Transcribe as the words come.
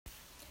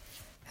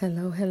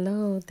Hello,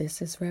 hello.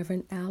 This is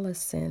Reverend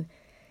Allison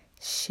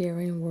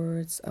sharing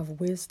words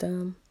of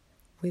wisdom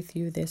with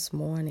you this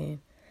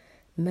morning.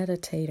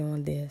 Meditate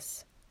on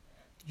this.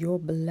 Your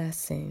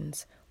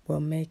blessings will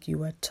make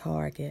you a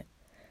target.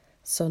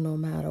 So no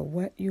matter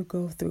what you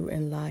go through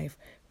in life,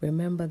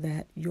 remember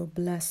that your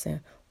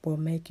blessing will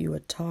make you a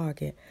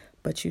target,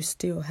 but you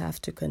still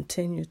have to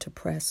continue to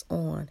press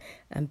on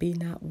and be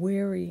not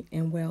weary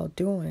in well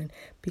doing,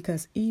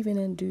 because even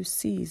in due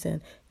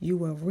season, you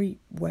will reap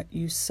what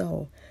you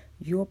sow.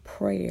 Your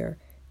prayer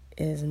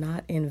is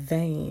not in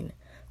vain.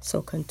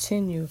 So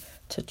continue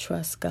to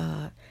trust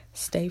God.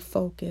 Stay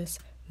focused.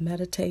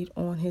 Meditate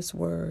on His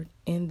word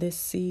in this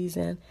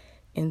season,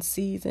 in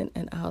season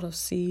and out of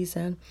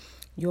season.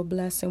 Your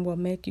blessing will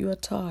make you a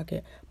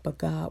target, but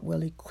God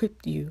will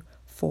equip you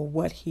for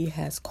what He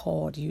has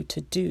called you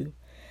to do.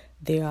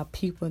 There are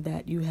people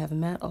that you have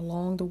met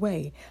along the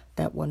way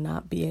that will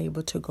not be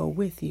able to go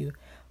with you,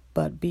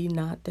 but be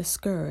not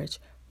discouraged.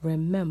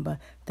 Remember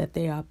that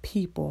there are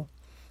people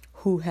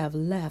who have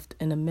left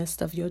in the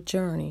midst of your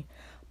journey,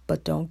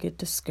 but don't get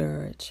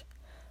discouraged.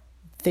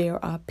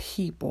 There are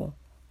people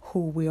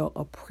who will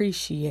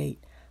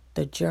appreciate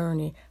the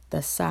journey,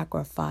 the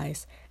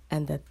sacrifice,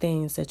 and the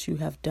things that you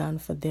have done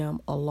for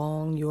them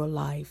along your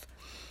life.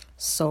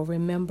 So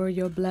remember,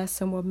 your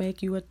blessing will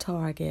make you a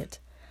target,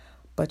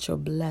 but your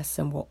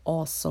blessing will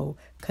also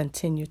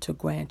continue to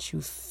grant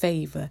you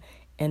favor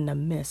in the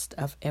midst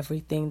of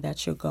everything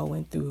that you're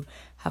going through.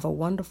 Have a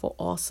wonderful,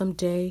 awesome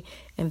day,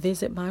 and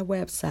visit my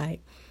website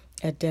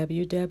at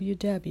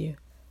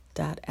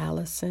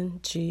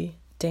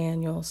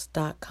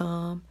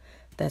www.AllisonGDaniels.com.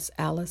 That's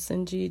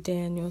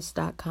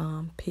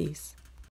AllisonGDaniels.com. Peace.